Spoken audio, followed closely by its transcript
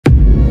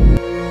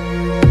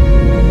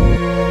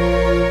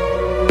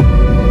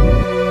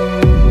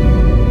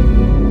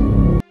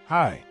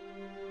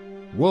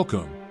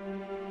Welcome.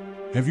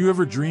 Have you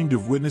ever dreamed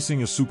of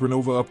witnessing a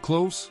supernova up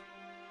close?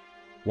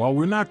 While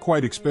we're not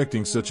quite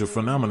expecting such a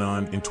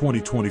phenomenon in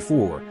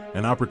 2024,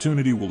 an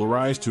opportunity will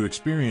arise to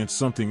experience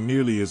something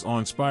nearly as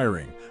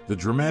awe-inspiring, the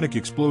dramatic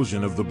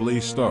explosion of the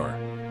blazed star.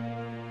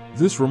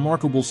 This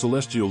remarkable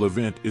celestial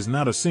event is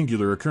not a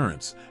singular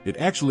occurrence. It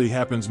actually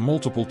happens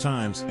multiple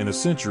times in a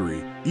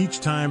century, each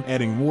time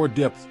adding more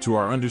depth to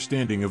our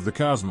understanding of the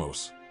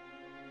cosmos.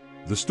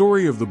 The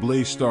story of the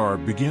blazed star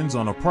begins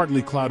on a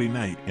partly cloudy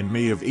night in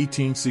May of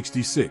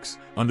 1866,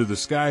 under the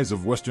skies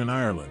of Western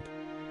Ireland.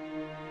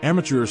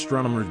 Amateur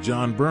astronomer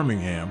John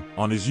Birmingham,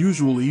 on his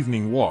usual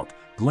evening walk,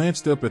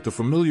 glanced up at the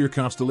familiar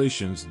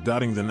constellations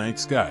dotting the night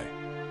sky.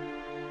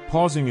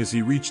 Pausing as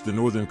he reached the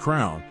northern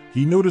crown,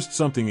 he noticed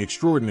something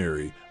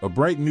extraordinary. A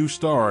bright new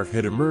star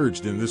had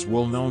emerged in this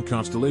well-known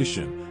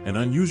constellation, an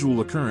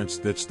unusual occurrence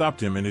that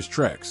stopped him in his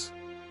tracks.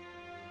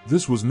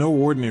 This was no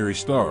ordinary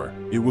star.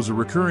 It was a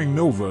recurring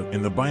nova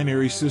in the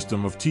binary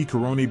system of T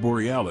Coronae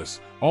Borealis,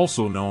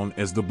 also known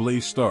as the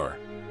blazed star.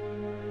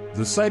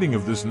 The sighting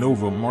of this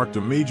nova marked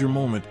a major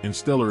moment in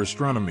stellar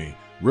astronomy,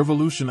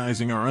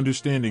 revolutionizing our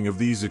understanding of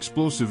these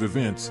explosive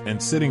events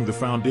and setting the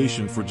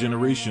foundation for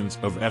generations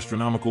of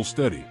astronomical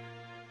study.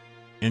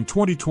 In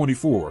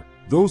 2024,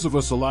 those of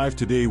us alive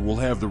today will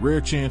have the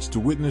rare chance to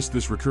witness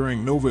this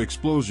recurring nova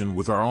explosion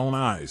with our own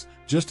eyes,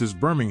 just as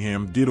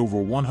Birmingham did over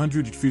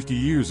 150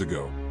 years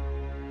ago.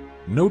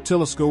 No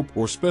telescope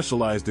or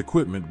specialized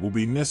equipment will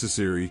be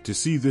necessary to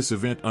see this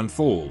event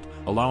unfold,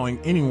 allowing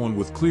anyone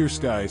with clear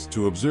skies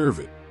to observe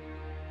it.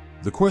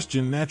 The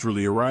question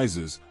naturally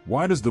arises,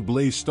 why does the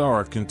blazed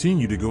star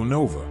continue to go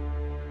nova?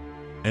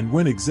 And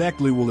when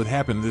exactly will it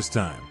happen this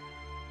time?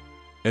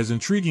 As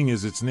intriguing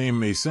as its name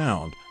may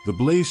sound, the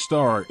blazed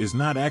star is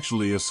not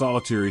actually a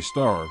solitary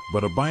star,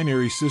 but a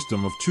binary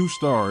system of two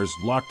stars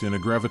locked in a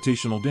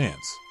gravitational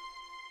dance.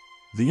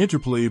 The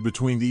interplay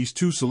between these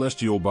two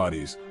celestial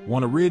bodies,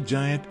 one a red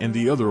giant and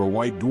the other a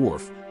white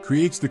dwarf,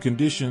 creates the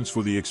conditions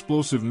for the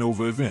explosive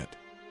nova event.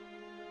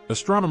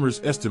 Astronomers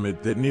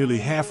estimate that nearly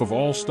half of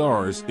all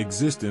stars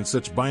exist in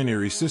such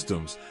binary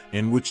systems,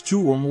 in which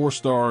two or more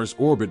stars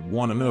orbit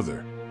one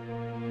another.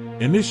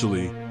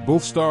 Initially,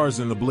 both stars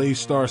in the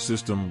blazed star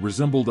system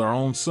resembled our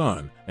own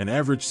Sun, an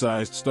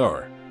average-sized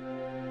star.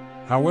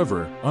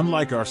 However,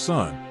 unlike our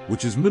Sun,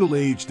 which is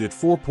middle-aged at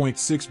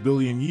 4.6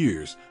 billion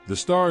years, the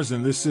stars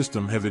in this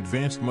system have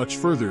advanced much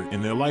further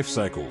in their life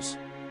cycles.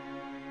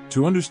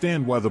 To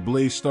understand why the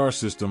blazed star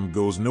system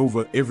goes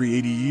nova every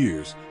 80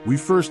 years, we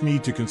first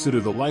need to consider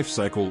the life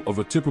cycle of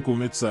a typical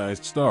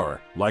mid-sized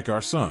star, like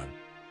our Sun.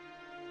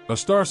 A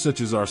star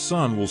such as our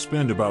Sun will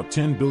spend about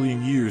 10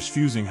 billion years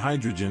fusing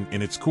hydrogen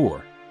in its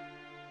core.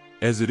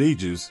 As it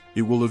ages,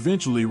 it will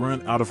eventually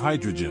run out of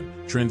hydrogen,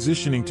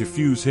 transitioning to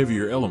fuse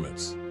heavier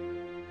elements.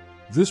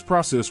 This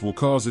process will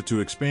cause it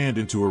to expand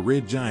into a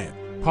red giant,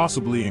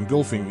 possibly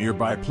engulfing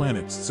nearby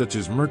planets such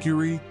as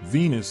Mercury,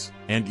 Venus,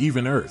 and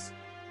even Earth.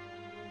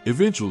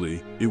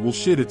 Eventually, it will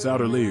shed its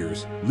outer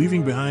layers,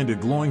 leaving behind a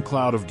glowing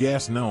cloud of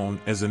gas known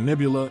as a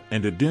nebula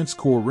and a dense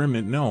core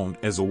remnant known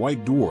as a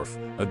white dwarf,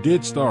 a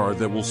dead star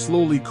that will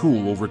slowly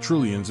cool over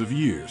trillions of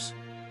years.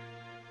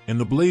 In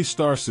the blazed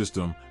star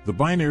system, the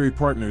binary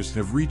partners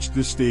have reached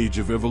this stage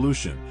of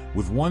evolution,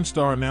 with one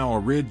star now a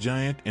red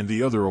giant and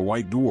the other a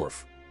white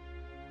dwarf.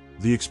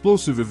 The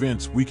explosive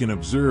events we can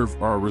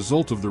observe are a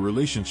result of the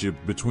relationship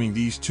between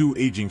these two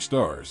aging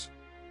stars.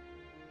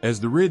 As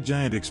the red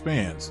giant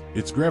expands,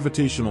 its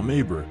gravitational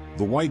neighbor,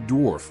 the white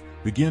dwarf,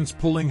 begins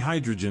pulling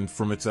hydrogen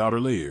from its outer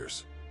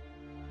layers.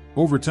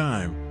 Over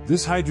time,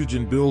 this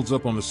hydrogen builds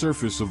up on the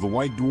surface of the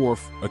white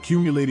dwarf,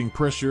 accumulating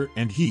pressure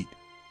and heat.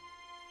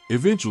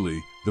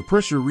 Eventually, the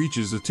pressure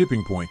reaches a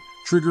tipping point,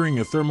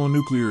 triggering a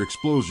thermonuclear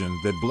explosion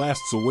that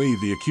blasts away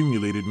the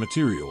accumulated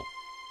material.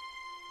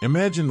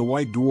 Imagine the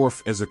white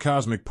dwarf as a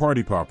cosmic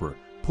party popper,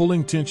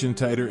 pulling tension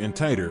tighter and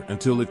tighter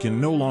until it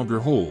can no longer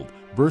hold,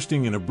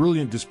 bursting in a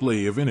brilliant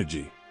display of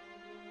energy.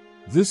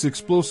 This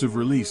explosive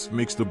release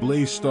makes the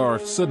blazed star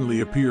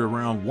suddenly appear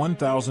around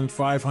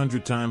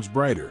 1,500 times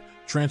brighter,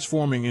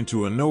 transforming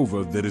into a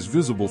nova that is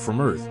visible from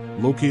Earth,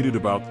 located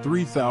about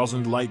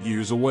 3,000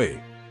 light-years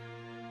away.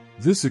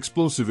 This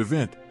explosive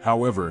event,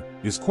 however,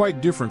 is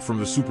quite different from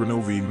the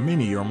supernovae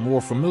many are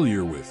more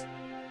familiar with.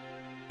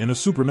 In a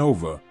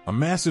supernova, a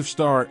massive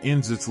star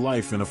ends its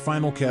life in a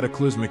final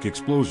cataclysmic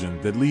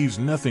explosion that leaves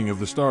nothing of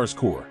the star's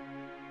core.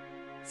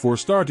 For a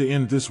star to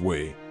end this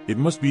way, it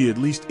must be at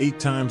least 8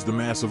 times the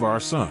mass of our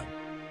Sun.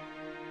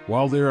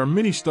 While there are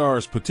many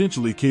stars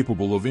potentially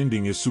capable of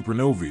ending as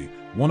supernovae,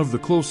 one of the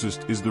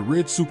closest is the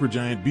red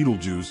supergiant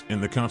Betelgeuse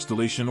in the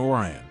constellation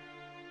Orion.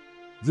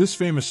 This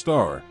famous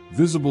star,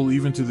 visible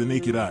even to the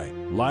naked eye,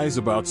 lies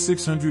about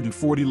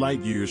 640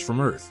 light-years from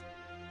Earth.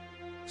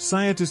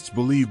 Scientists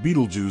believe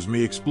Betelgeuse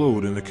may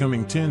explode in the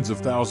coming tens of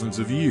thousands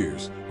of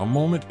years, a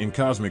moment in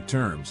cosmic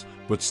terms,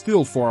 but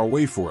still far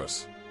away for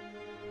us.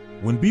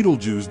 When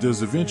Betelgeuse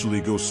does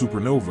eventually go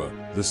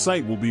supernova, the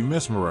sight will be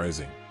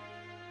mesmerizing.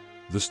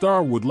 The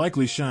star would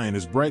likely shine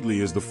as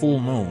brightly as the full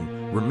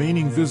moon,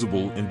 remaining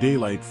visible in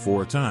daylight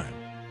for a time.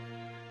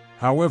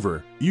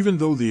 However, even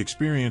though the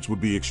experience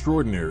would be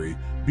extraordinary,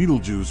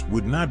 Betelgeuse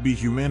would not be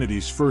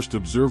humanity's first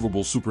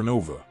observable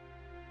supernova.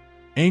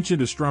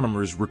 Ancient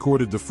astronomers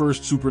recorded the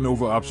first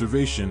supernova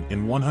observation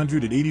in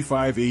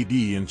 185 AD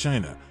in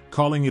China,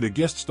 calling it a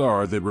guest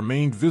star that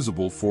remained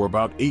visible for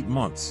about 8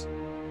 months.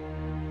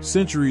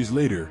 Centuries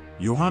later,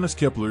 Johannes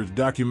Kepler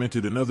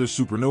documented another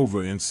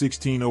supernova in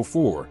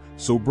 1604,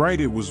 so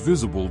bright it was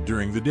visible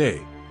during the day.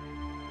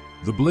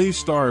 The Blaze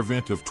Star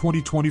event of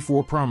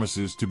 2024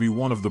 promises to be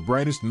one of the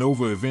brightest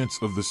nova events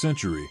of the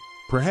century,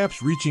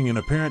 perhaps reaching an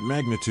apparent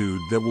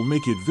magnitude that will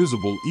make it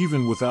visible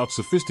even without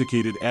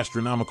sophisticated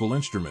astronomical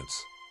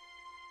instruments.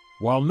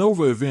 While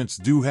nova events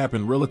do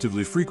happen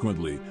relatively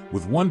frequently,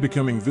 with one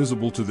becoming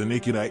visible to the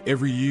naked eye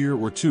every year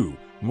or two,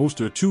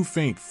 most are too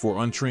faint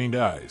for untrained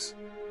eyes.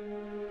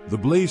 The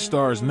Blaze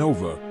Star's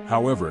nova,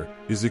 however,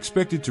 is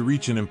expected to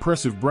reach an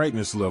impressive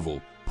brightness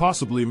level,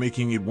 possibly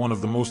making it one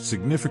of the most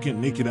significant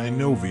naked-eye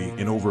novae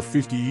in over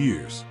 50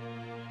 years.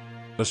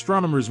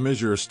 Astronomers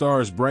measure a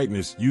star's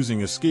brightness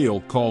using a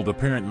scale called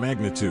apparent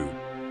magnitude.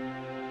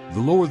 The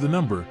lower the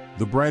number,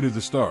 the brighter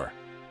the star.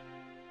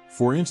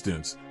 For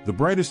instance, the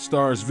brightest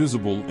stars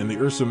visible in the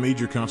Ursa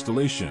Major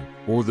constellation,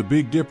 or the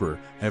Big Dipper,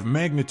 have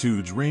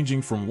magnitudes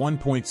ranging from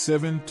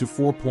 1.7 to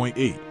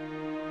 4.8.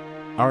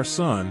 Our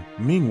Sun,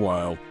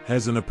 meanwhile,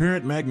 has an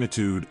apparent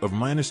magnitude of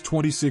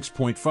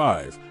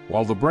 -26.5,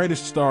 while the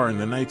brightest star in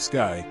the night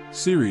sky,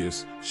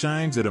 Sirius,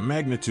 shines at a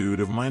magnitude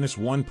of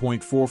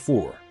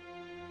 -1.44.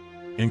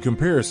 In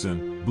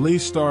comparison,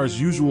 Blaze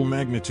Star's usual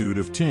magnitude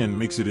of 10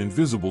 makes it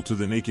invisible to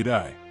the naked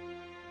eye.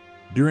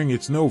 During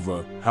its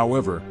nova,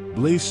 however,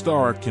 Blaze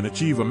Star can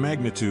achieve a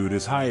magnitude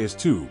as high as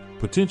 2,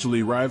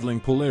 potentially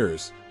rivaling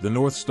Polaris, the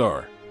North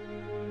Star.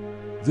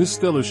 This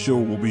stellar show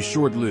will be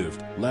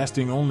short-lived,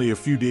 lasting only a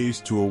few days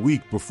to a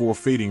week before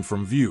fading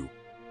from view.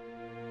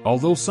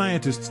 Although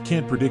scientists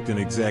can't predict an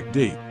exact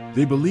date,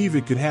 they believe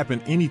it could happen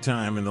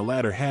anytime in the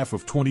latter half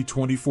of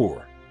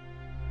 2024.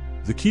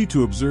 The key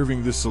to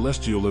observing this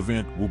celestial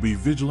event will be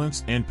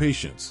vigilance and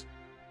patience.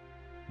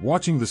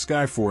 Watching the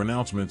sky for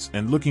announcements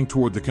and looking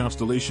toward the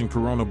constellation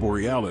Coronae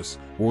Borealis,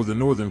 or the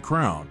Northern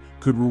Crown,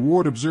 could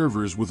reward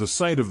observers with a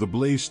sight of the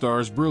Blaze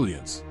Star's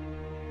brilliance.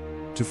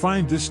 To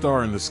find this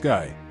star in the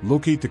sky,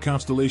 locate the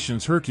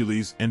constellations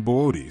Hercules and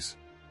Boötes.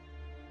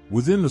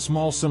 Within the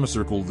small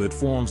semicircle that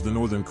forms the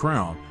Northern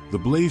Crown, the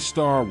Blaze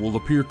Star will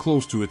appear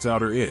close to its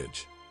outer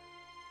edge.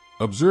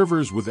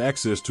 Observers with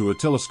access to a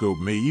telescope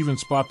may even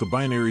spot the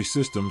binary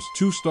system's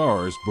 2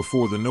 stars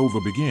before the nova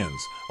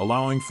begins,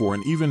 allowing for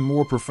an even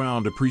more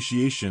profound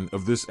appreciation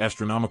of this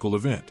astronomical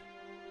event.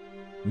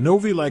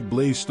 Novae like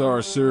Blaze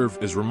Stars serve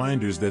as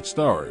reminders that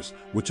stars,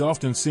 which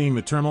often seem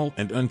eternal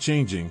and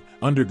unchanging,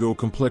 undergo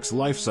complex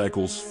life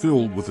cycles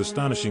filled with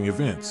astonishing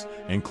events,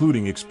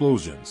 including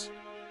explosions.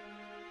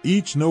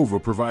 Each nova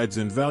provides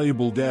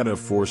invaluable data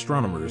for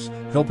astronomers,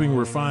 helping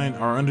refine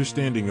our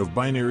understanding of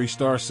binary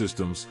star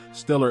systems,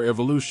 stellar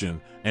evolution,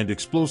 and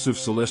explosive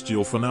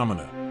celestial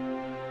phenomena.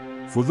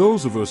 For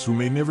those of us who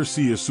may never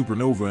see a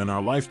supernova in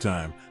our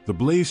lifetime, the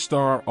Blaze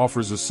Star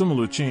offers a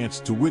similar chance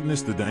to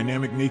witness the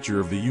dynamic nature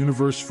of the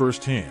universe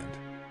firsthand.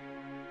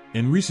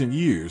 In recent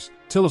years,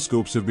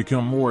 telescopes have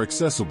become more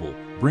accessible,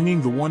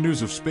 bringing the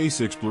wonders of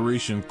space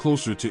exploration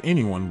closer to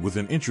anyone with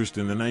an interest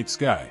in the night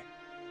sky.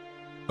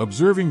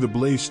 Observing the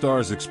Blaze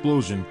Star's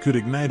explosion could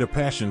ignite a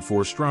passion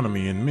for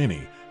astronomy in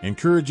many,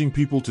 encouraging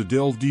people to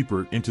delve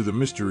deeper into the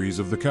mysteries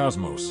of the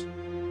cosmos.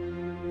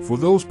 For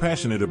those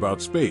passionate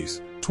about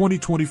space,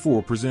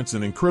 2024 presents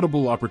an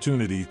incredible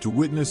opportunity to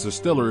witness a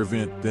stellar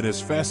event that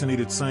has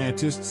fascinated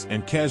scientists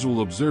and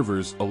casual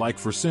observers alike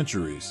for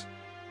centuries.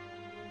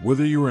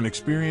 Whether you're an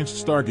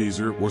experienced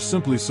stargazer or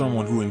simply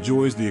someone who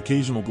enjoys the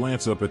occasional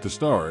glance up at the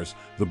stars,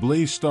 the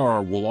Blaze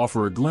Star will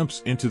offer a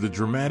glimpse into the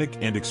dramatic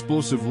and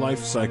explosive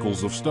life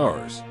cycles of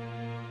stars.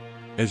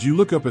 As you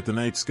look up at the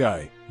night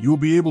sky, you'll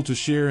be able to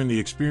share in the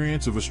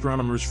experience of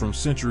astronomers from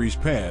centuries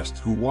past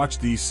who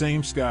watched these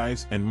same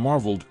skies and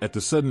marveled at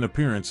the sudden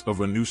appearance of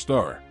a new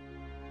star.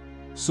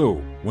 So,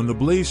 when the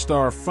Blaze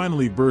Star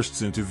finally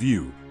bursts into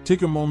view,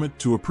 take a moment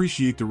to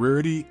appreciate the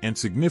rarity and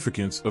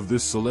significance of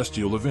this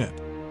celestial event.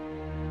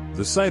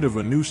 The sight of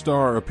a new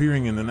star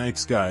appearing in the night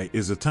sky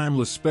is a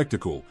timeless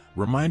spectacle,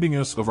 reminding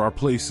us of our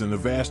place in the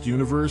vast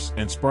universe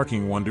and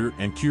sparking wonder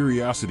and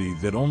curiosity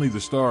that only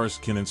the stars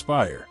can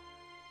inspire.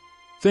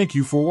 Thank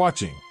you for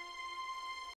watching.